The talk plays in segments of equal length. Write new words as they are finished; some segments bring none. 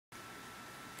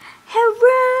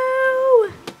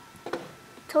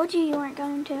told you weren't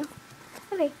going to.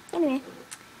 Okay, anyway.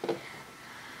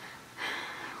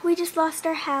 We just lost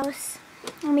our house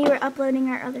and we were uploading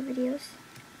our other videos.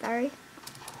 Sorry.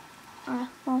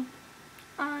 Well.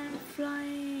 I'm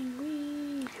flying.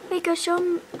 Wee. Wait, go show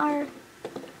them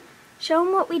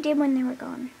what we did when they were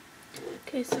gone.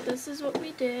 Okay, so this is what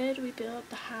we did. We built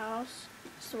the house,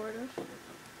 sort of.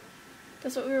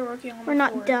 That's what we were working on. We're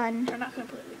not done. We're not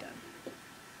completely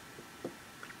done.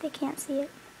 They can't see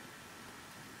it.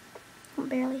 Well,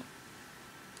 barely.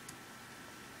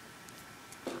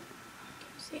 Can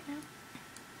you see it now?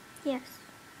 Yes.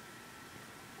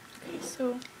 Okay,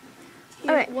 so.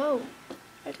 Alright. Whoa.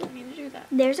 I didn't mean to do that.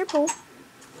 There's our pool.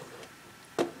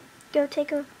 Go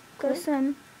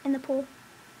swim in the pool.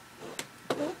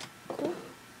 Cool. Cool.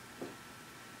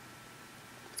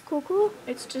 It's cool.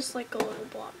 It's just like a little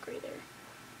block right there.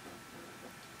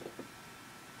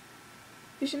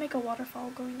 You should make a waterfall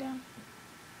going down.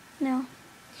 No.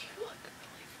 You look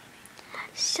really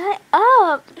funny. Shut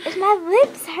up! My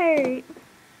lips hurt.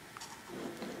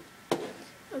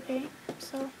 Okay,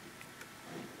 so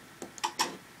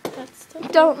that's the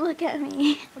Don't look at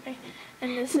me. Okay,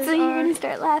 and this is So you're our gonna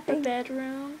start laughing.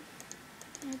 bedroom.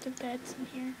 And the bed's in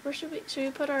here. Where should we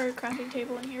put our crafting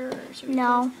table in here, or should we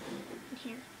No. put it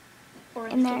in here, or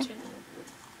In the there. kitchen?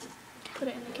 Put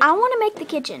it in the kitchen. I want to make the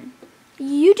kitchen.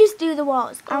 You just do the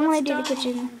walls. Oh, I want it's to do the done.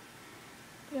 kitchen.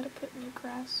 We gotta put new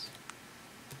grass.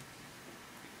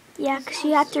 Yeah, because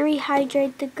you have to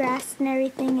rehydrate the grass and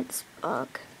everything. It's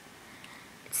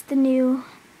the new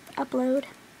upload.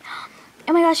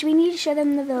 Oh my gosh, we need to show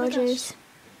them the villagers.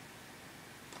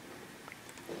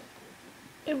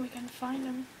 If we can find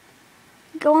them.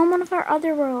 Go on one of our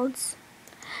other worlds.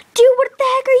 Dude, what the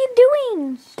heck are you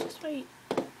doing? Just wait.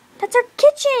 That's our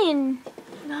kitchen.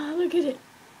 No, look at it.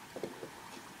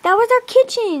 That was our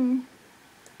kitchen.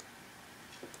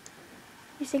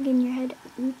 You're thinking in your head,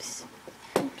 oops.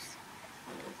 Oops.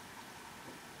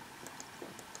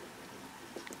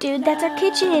 Dude, that's our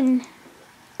kitchen.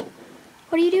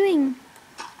 What are you doing?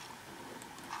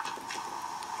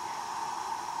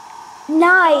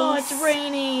 Nice. Oh, it's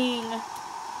raining.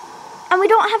 And we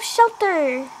don't have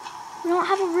shelter. We don't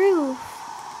have a roof.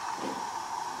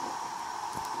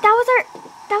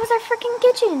 That was our freaking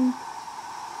kitchen.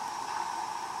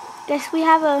 Guess we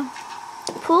have a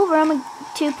pool room,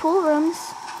 2 pool rooms.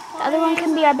 The other one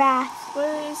can be our bath.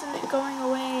 Why isn't it going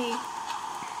away?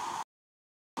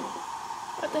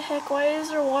 What the heck? Why is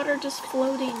there water just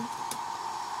floating?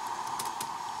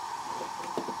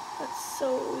 That's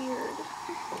so weird.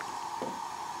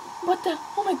 What the?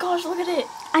 Oh my gosh, look at it.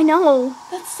 I know.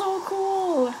 That's so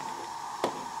cool.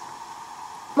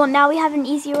 Well, now we have an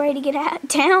easier way to get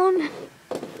down.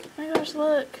 Oh my gosh,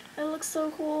 look. It looks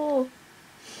so cool.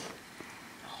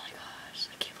 Oh my gosh,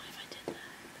 I can't believe I did that.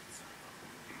 That's so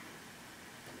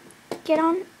cool. Get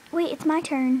on. Wait, it's my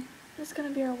turn. This is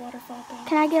gonna be our waterfall thing.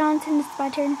 Can I get on since it's my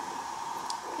turn?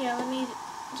 Yeah, let me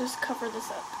just cover this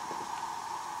up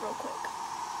real quick.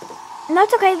 No,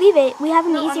 it's okay. Leave it. We have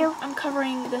an No, easier... I'm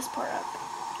covering this part up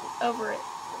over it.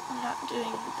 I'm not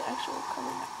doing the actual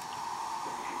covering up.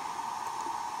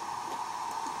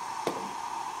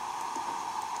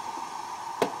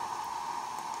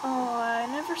 Oh, I've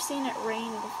never seen it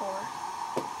rain before.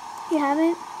 You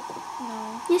haven't?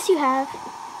 No. Yes, you have.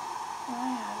 No,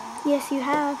 I haven't. Yes, you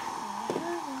have. No,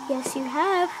 I haven't. Yes, you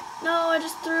have. No, I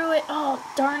just threw it. Oh,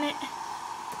 darn it.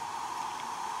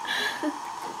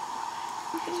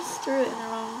 I just threw it in the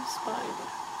wrong spot.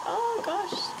 Oh,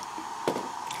 gosh.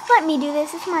 Let me do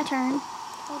this. It's my turn.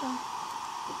 Hold on.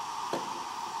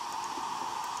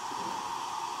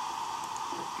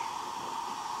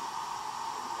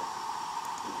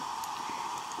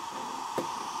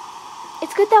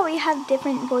 It's good that we have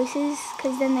different voices,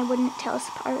 because then they wouldn't tell us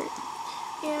apart.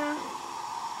 Yeah.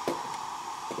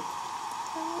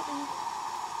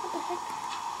 What the heck?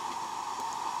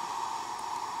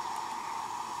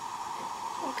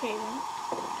 Okay then.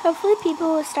 Hopefully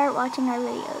people will start watching our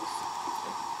videos.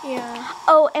 Yeah.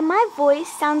 Oh, and my voice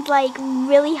sounds like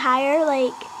really higher,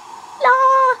 like,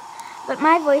 la. But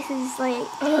my voice is like,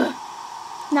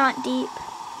 not deep.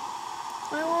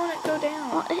 Why won't it go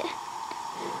down?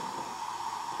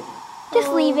 Just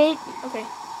leave it. Okay.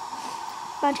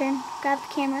 My turn. Grab the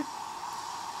camera.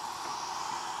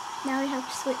 Now we have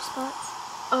to switch spots.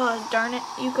 Oh, darn it.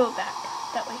 You go back.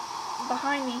 That way.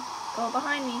 Behind me. Go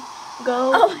behind me.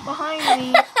 Go behind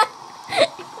me.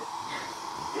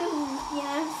 Yeah,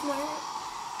 I'm smart.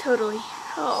 Totally.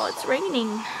 Oh, it's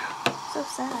raining. So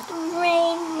sad.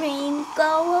 Rain, rain,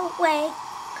 go away.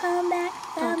 Come back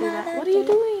Don't do that. another What are you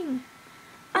day. doing?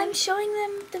 I'm showing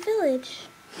them the village.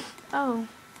 Oh.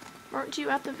 Weren't you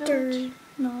at the village?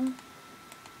 No.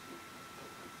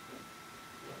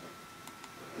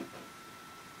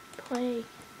 Play.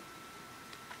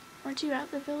 Weren't you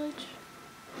at the village?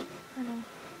 Or no?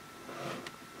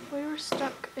 We were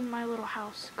stuck in my little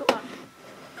house. Go up.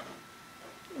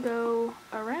 Go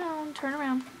around. Turn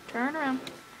around. Turn around.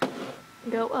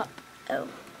 Go up. Oh.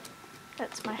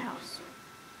 That's my house.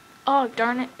 Oh,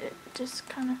 darn it. It just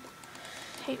kind of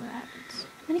hate when that happens.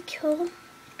 I'm gonna kill the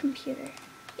computer.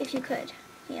 If you could.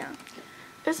 Yeah.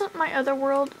 Isn't my other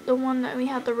world the one that we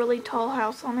had the really tall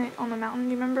house on it on the mountain?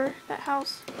 Do you remember that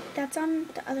house? That's on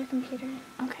the other computer.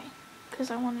 Okay. Because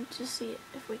I wanted to see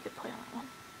if we could play on that one.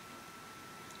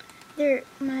 They're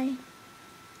my...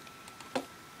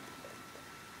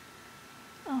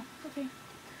 Oh, okay.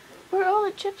 Where'd all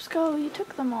the chips go? You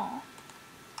took them all.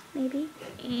 Maybe.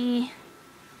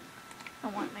 I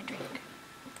want my drink.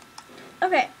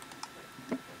 Okay.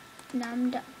 Now I'm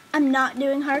done. I'm not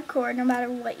doing hardcore no matter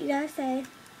what you guys say.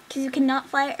 Because you cannot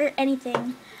fly or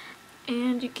anything.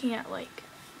 And you can't, like...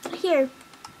 Here.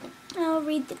 I'll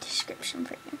read the description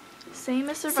for you. Same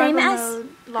as survival mode,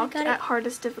 locked got at it.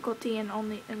 hardest difficulty and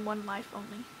only in one life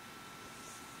only.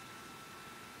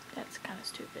 That's kind of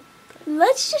stupid.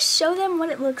 Let's just show them what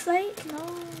it looks like.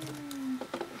 No.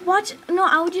 Watch. No,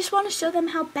 I would just want to show them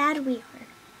how bad we are.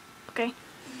 Okay.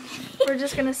 We're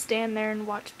just gonna stand there and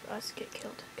watch us get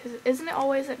killed. Cause isn't it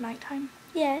always at nighttime?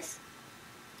 Yes.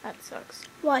 That sucks.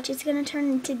 Watch, it's gonna turn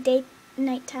into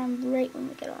nighttime right when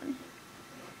we get on.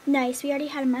 Nice, we already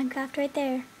had a Minecraft right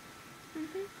there.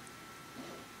 Mhm.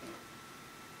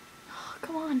 Oh,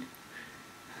 come on.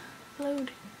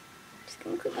 Load. Just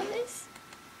gonna click on this.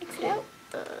 Exit out.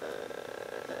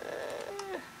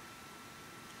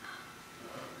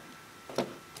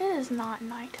 It is not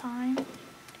nighttime.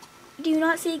 Do you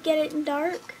not see it get it in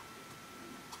dark?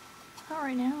 Not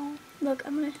right now. Look,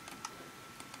 I'm gonna...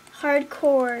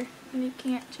 Hardcore. And you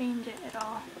can't change it at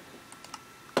all.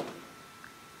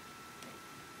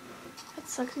 That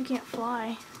sucks, you can't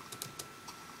fly.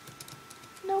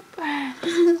 Nope.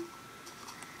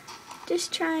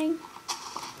 Just trying.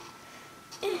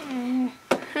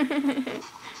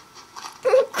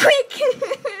 Quick!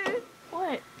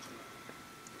 What?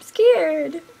 I'm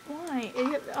scared. Why?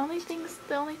 The only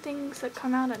things that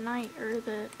come out at night are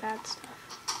the bad stuff.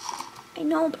 I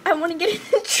know, but I want to get in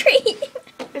the tree.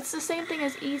 It's the same thing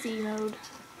as easy mode.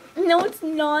 No, it's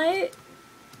not.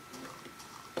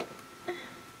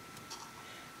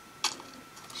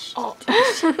 Oh.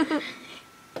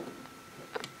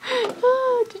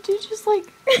 Oh, did you just like...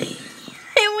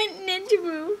 I went ninja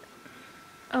move.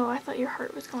 Oh, I thought your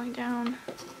heart was going down.